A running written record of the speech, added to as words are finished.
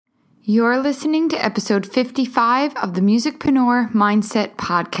You're listening to episode 55 of the Musicpreneur Mindset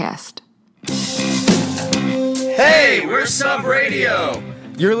Podcast. Hey, we're Sub Radio.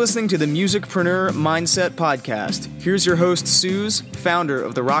 You're listening to the Musicpreneur Mindset Podcast. Here's your host, Suze, founder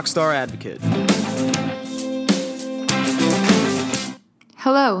of the Rockstar Advocate.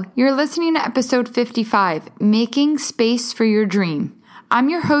 Hello, you're listening to episode 55, Making Space for Your Dream. I'm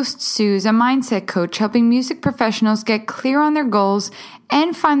your host, Suze, a mindset coach helping music professionals get clear on their goals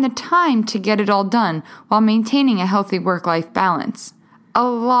and find the time to get it all done while maintaining a healthy work-life balance. A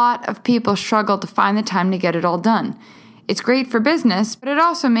lot of people struggle to find the time to get it all done. It's great for business, but it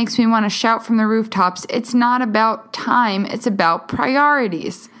also makes me want to shout from the rooftops, it's not about time, it's about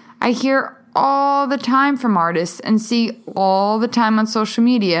priorities. I hear all the time from artists and see all the time on social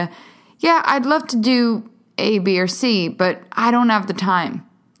media, yeah, I'd love to do A, B, or C, but I don't have the time.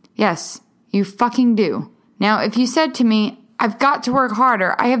 Yes, you fucking do. Now, if you said to me, I've got to work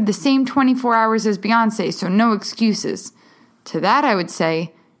harder, I have the same 24 hours as Beyonce, so no excuses. To that I would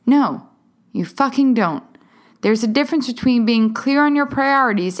say, no, you fucking don't. There's a difference between being clear on your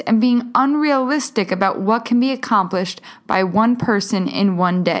priorities and being unrealistic about what can be accomplished by one person in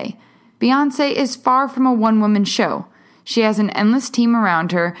one day. Beyonce is far from a one-woman show. She has an endless team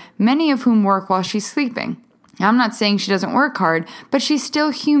around her, many of whom work while she's sleeping. I'm not saying she doesn't work hard, but she's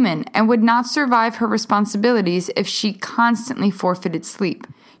still human and would not survive her responsibilities if she constantly forfeited sleep.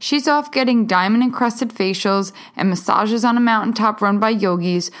 She's off getting diamond-encrusted facials and massages on a mountaintop run by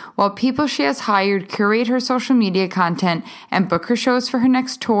yogis, while people she has hired curate her social media content and book her shows for her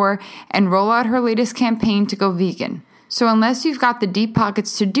next tour and roll out her latest campaign to go vegan. So unless you've got the deep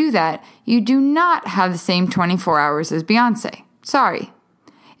pockets to do that, you do not have the same 24 hours as Beyonce. Sorry.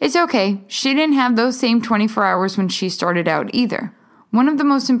 It's okay, she didn't have those same 24 hours when she started out either. One of the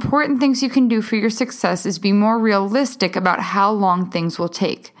most important things you can do for your success is be more realistic about how long things will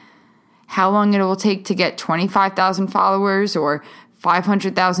take. How long it will take to get 25,000 followers or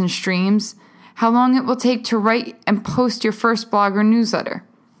 500,000 streams. How long it will take to write and post your first blog or newsletter.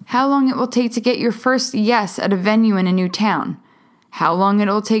 How long it will take to get your first yes at a venue in a new town. How long it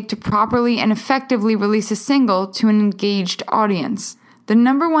will take to properly and effectively release a single to an engaged audience. The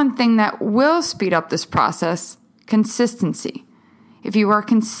number one thing that will speed up this process, consistency. If you are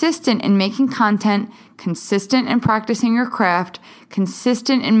consistent in making content, consistent in practicing your craft,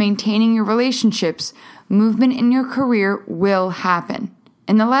 consistent in maintaining your relationships, movement in your career will happen.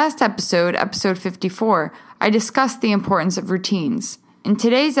 In the last episode, episode 54, I discussed the importance of routines. In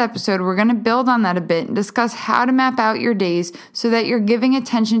today's episode, we're going to build on that a bit and discuss how to map out your days so that you're giving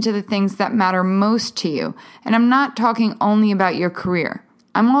attention to the things that matter most to you. And I'm not talking only about your career.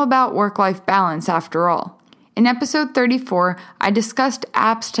 I'm all about work-life balance after all. In episode 34, I discussed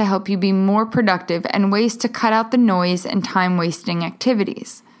apps to help you be more productive and ways to cut out the noise and time-wasting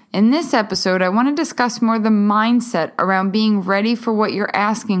activities. In this episode, I want to discuss more the mindset around being ready for what you're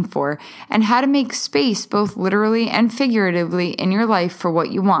asking for and how to make space both literally and figuratively in your life for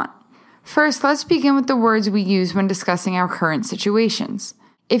what you want. First, let's begin with the words we use when discussing our current situations.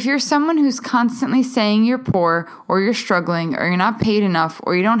 If you're someone who's constantly saying you're poor or you're struggling or you're not paid enough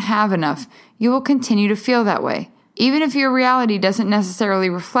or you don't have enough, you will continue to feel that way. Even if your reality doesn't necessarily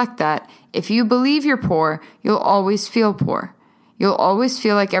reflect that, if you believe you're poor, you'll always feel poor. You'll always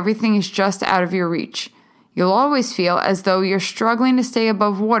feel like everything is just out of your reach. You'll always feel as though you're struggling to stay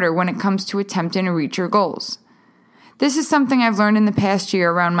above water when it comes to attempting to reach your goals. This is something I've learned in the past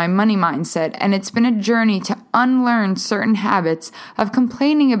year around my money mindset, and it's been a journey to unlearn certain habits of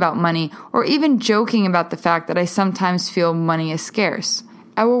complaining about money or even joking about the fact that I sometimes feel money is scarce.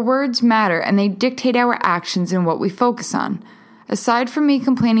 Our words matter, and they dictate our actions and what we focus on. Aside from me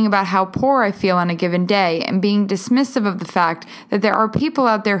complaining about how poor I feel on a given day and being dismissive of the fact that there are people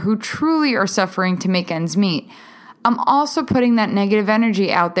out there who truly are suffering to make ends meet, I'm also putting that negative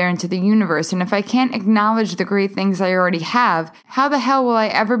energy out there into the universe, and if I can't acknowledge the great things I already have, how the hell will I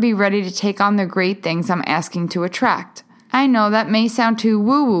ever be ready to take on the great things I'm asking to attract? I know that may sound too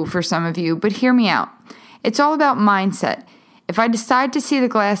woo-woo for some of you, but hear me out. It's all about mindset. If I decide to see the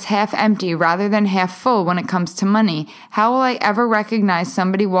glass half empty rather than half full when it comes to money, how will I ever recognize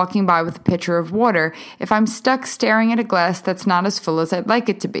somebody walking by with a pitcher of water if I'm stuck staring at a glass that's not as full as I'd like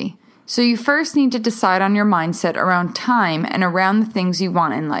it to be? So you first need to decide on your mindset around time and around the things you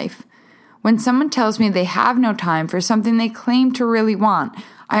want in life. When someone tells me they have no time for something they claim to really want,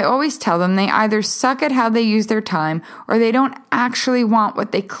 I always tell them they either suck at how they use their time or they don't actually want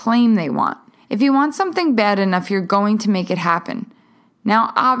what they claim they want. If you want something bad enough, you're going to make it happen.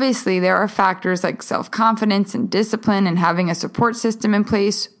 Now, obviously, there are factors like self-confidence and discipline and having a support system in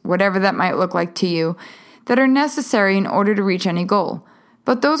place, whatever that might look like to you, that are necessary in order to reach any goal.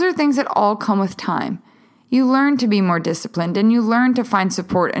 But those are things that all come with time. You learn to be more disciplined and you learn to find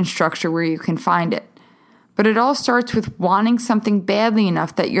support and structure where you can find it. But it all starts with wanting something badly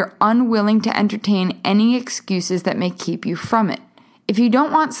enough that you're unwilling to entertain any excuses that may keep you from it. If you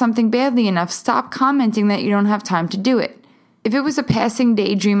don't want something badly enough, stop commenting that you don't have time to do it. If it was a passing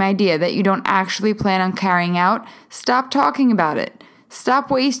daydream idea that you don't actually plan on carrying out, stop talking about it.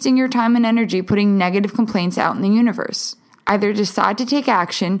 Stop wasting your time and energy putting negative complaints out in the universe. Either decide to take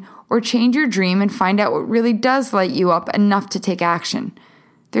action or change your dream and find out what really does light you up enough to take action.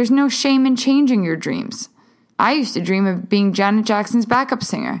 There's no shame in changing your dreams. I used to dream of being Janet Jackson's backup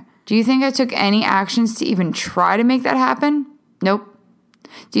singer. Do you think I took any actions to even try to make that happen? Nope.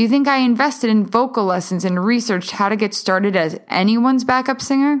 Do you think I invested in vocal lessons and researched how to get started as anyone's backup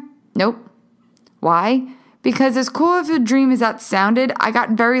singer? Nope. Why? Because as cool of a dream as that sounded, I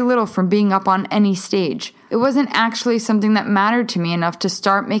got very little from being up on any stage. It wasn't actually something that mattered to me enough to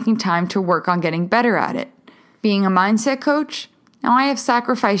start making time to work on getting better at it. Being a mindset coach? Now I have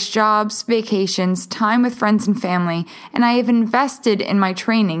sacrificed jobs, vacations, time with friends and family, and I have invested in my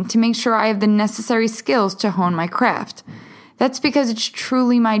training to make sure I have the necessary skills to hone my craft. That's because it's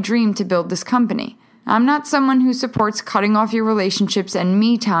truly my dream to build this company. I'm not someone who supports cutting off your relationships and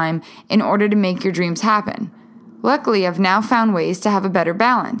me time in order to make your dreams happen. Luckily, I've now found ways to have a better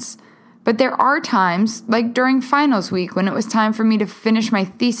balance. But there are times, like during finals week when it was time for me to finish my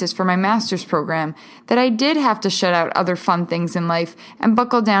thesis for my master's program, that I did have to shut out other fun things in life and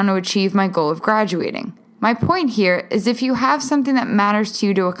buckle down to achieve my goal of graduating. My point here is if you have something that matters to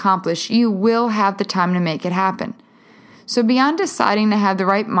you to accomplish, you will have the time to make it happen. So beyond deciding to have the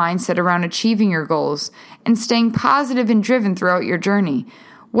right mindset around achieving your goals and staying positive and driven throughout your journey,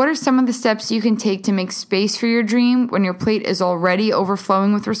 what are some of the steps you can take to make space for your dream when your plate is already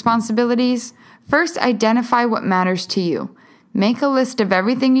overflowing with responsibilities? First, identify what matters to you. Make a list of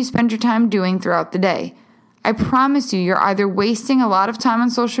everything you spend your time doing throughout the day. I promise you're either wasting a lot of time on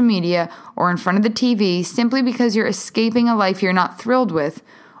social media or in front of the TV simply because you're escaping a life you're not thrilled with,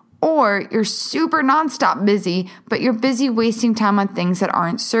 or you're super nonstop busy, but you're busy wasting time on things that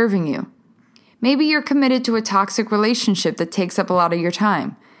aren't serving you. Maybe you're committed to a toxic relationship that takes up a lot of your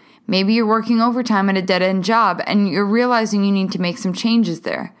time. Maybe you're working overtime at a dead-end job and you're realizing you need to make some changes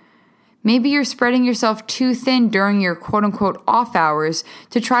there. Maybe you're spreading yourself too thin during your quote-unquote off hours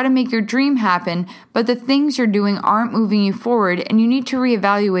to try to make your dream happen, but the things you're doing aren't moving you forward and you need to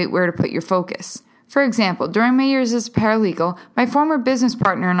reevaluate where to put your focus. For example, during my years as a paralegal, my former business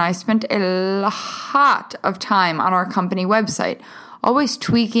partner and I spent a lot of time on our company website, always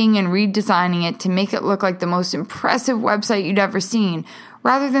tweaking and redesigning it to make it look like the most impressive website you'd ever seen,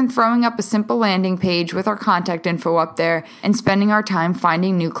 rather than throwing up a simple landing page with our contact info up there and spending our time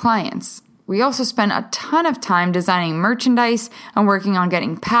finding new clients. We also spent a ton of time designing merchandise and working on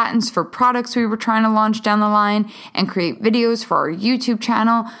getting patents for products we were trying to launch down the line and create videos for our YouTube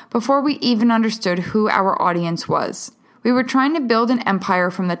channel before we even understood who our audience was. We were trying to build an empire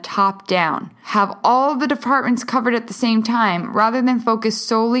from the top down, have all the departments covered at the same time rather than focus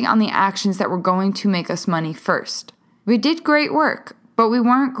solely on the actions that were going to make us money first. We did great work, but we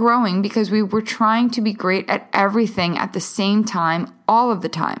weren't growing because we were trying to be great at everything at the same time, all of the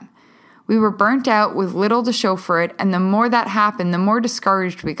time. We were burnt out with little to show for it, and the more that happened, the more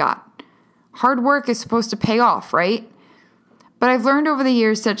discouraged we got. Hard work is supposed to pay off, right? But I've learned over the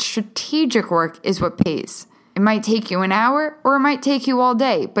years that strategic work is what pays. It might take you an hour or it might take you all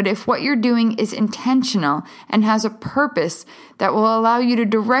day, but if what you're doing is intentional and has a purpose that will allow you to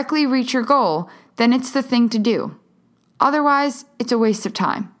directly reach your goal, then it's the thing to do. Otherwise, it's a waste of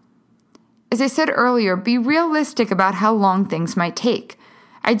time. As I said earlier, be realistic about how long things might take.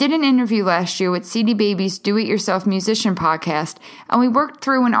 I did an interview last year with CD Baby's Do-It-Yourself Musician podcast, and we worked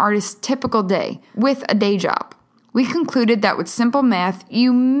through an artist's typical day with a day job. We concluded that with simple math,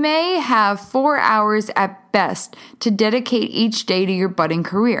 you may have 4 hours at best to dedicate each day to your budding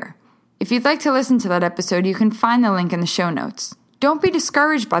career. If you'd like to listen to that episode, you can find the link in the show notes. Don't be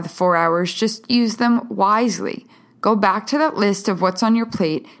discouraged by the 4 hours, just use them wisely. Go back to that list of what's on your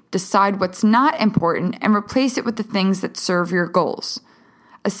plate, decide what's not important, and replace it with the things that serve your goals.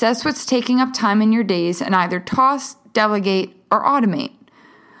 Assess what's taking up time in your days and either toss, delegate, or automate.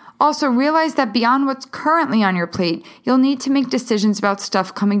 Also, realize that beyond what's currently on your plate, you'll need to make decisions about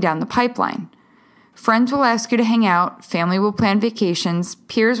stuff coming down the pipeline. Friends will ask you to hang out, family will plan vacations,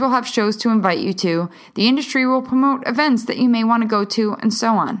 peers will have shows to invite you to, the industry will promote events that you may want to go to, and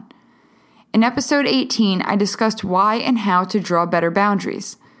so on. In episode 18, I discussed why and how to draw better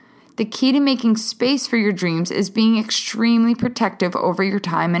boundaries. The key to making space for your dreams is being extremely protective over your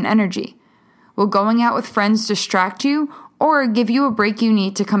time and energy. Will going out with friends distract you, or give you a break you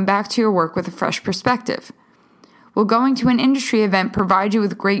need to come back to your work with a fresh perspective? Will going to an industry event provide you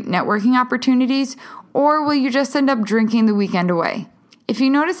with great networking opportunities, or will you just end up drinking the weekend away? If you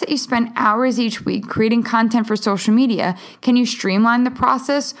notice that you spend hours each week creating content for social media, can you streamline the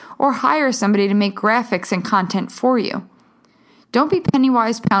process or hire somebody to make graphics and content for you? Don't be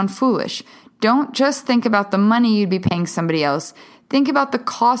penny-wise, pound-foolish. Don't just think about the money you'd be paying somebody else. Think about the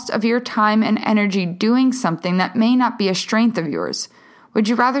cost of your time and energy doing something that may not be a strength of yours. Would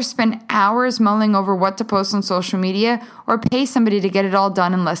you rather spend hours mulling over what to post on social media or pay somebody to get it all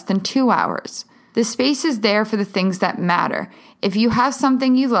done in less than 2 hours? The space is there for the things that matter. If you have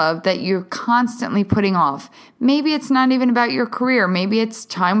something you love that you're constantly putting off, maybe it's not even about your career, maybe it's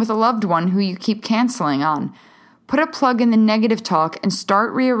time with a loved one who you keep canceling on. Put a plug in the negative talk and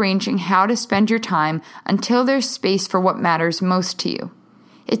start rearranging how to spend your time until there's space for what matters most to you.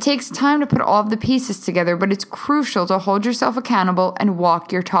 It takes time to put all of the pieces together, but it's crucial to hold yourself accountable and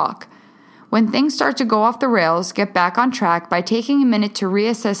walk your talk. When things start to go off the rails, get back on track by taking a minute to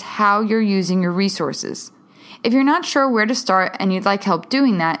reassess how you're using your resources. If you're not sure where to start and you'd like help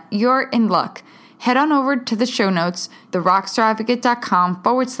doing that, you're in luck. Head on over to the show notes,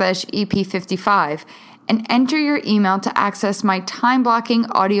 therockstaradvocate.com/EP55, and enter your email to access my time blocking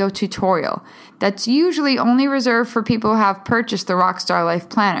audio tutorial. That's usually only reserved for people who have purchased the Rockstar Life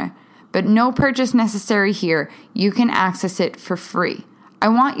Planner, but no purchase necessary here. You can access it for free. I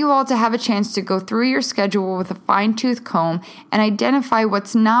want you all to have a chance to go through your schedule with a fine-tooth comb and identify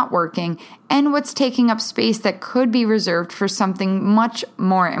what's not working and what's taking up space that could be reserved for something much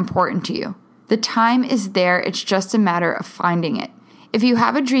more important to you. The time is there, it's just a matter of finding it. If you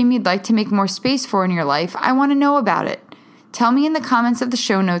have a dream you'd like to make more space for in your life, I want to know about it. Tell me in the comments of the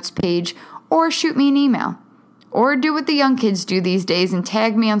show notes page or shoot me an email. Or do what the young kids do these days and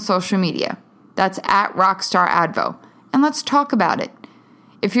tag me on social media. That's @RockstarAdvo. And let's talk about it.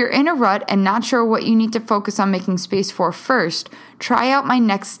 If you're in a rut and not sure what you need to focus on making space for first, try out my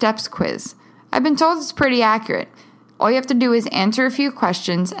Next Steps quiz. I've been told it's pretty accurate. All you have to do is answer a few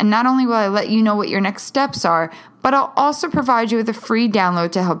questions, and not only will I let you know what your next steps are, but I'll also provide you with a free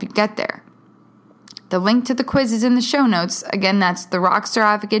download to help you get there. The link to the quiz is in the show notes. Again, that's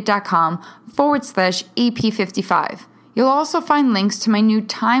therockstaradvocate.com/EP55. You'll also find links to my new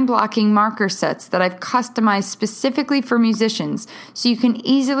time blocking marker sets that I've customized specifically for musicians, so you can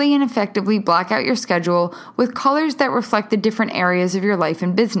easily and effectively block out your schedule with colors that reflect the different areas of your life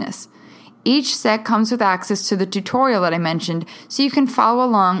and business. Each set comes with access to the tutorial that I mentioned, so you can follow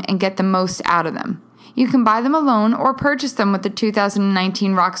along and get the most out of them. You can buy them alone or purchase them with the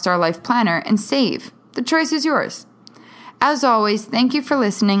 2019 Rockstar Life Planner and save. The choice is yours. As always, thank you for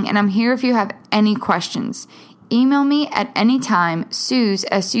listening, and I'm here if you have any questions. Email me at any time, Suz,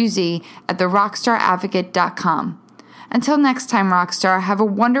 S-U-Z, at therockstaradvocate.com. Until next time, Rockstar, have a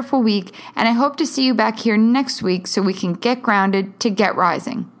wonderful week, and I hope to see you back here next week so we can get grounded to get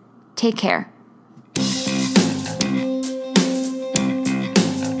rising. Take care.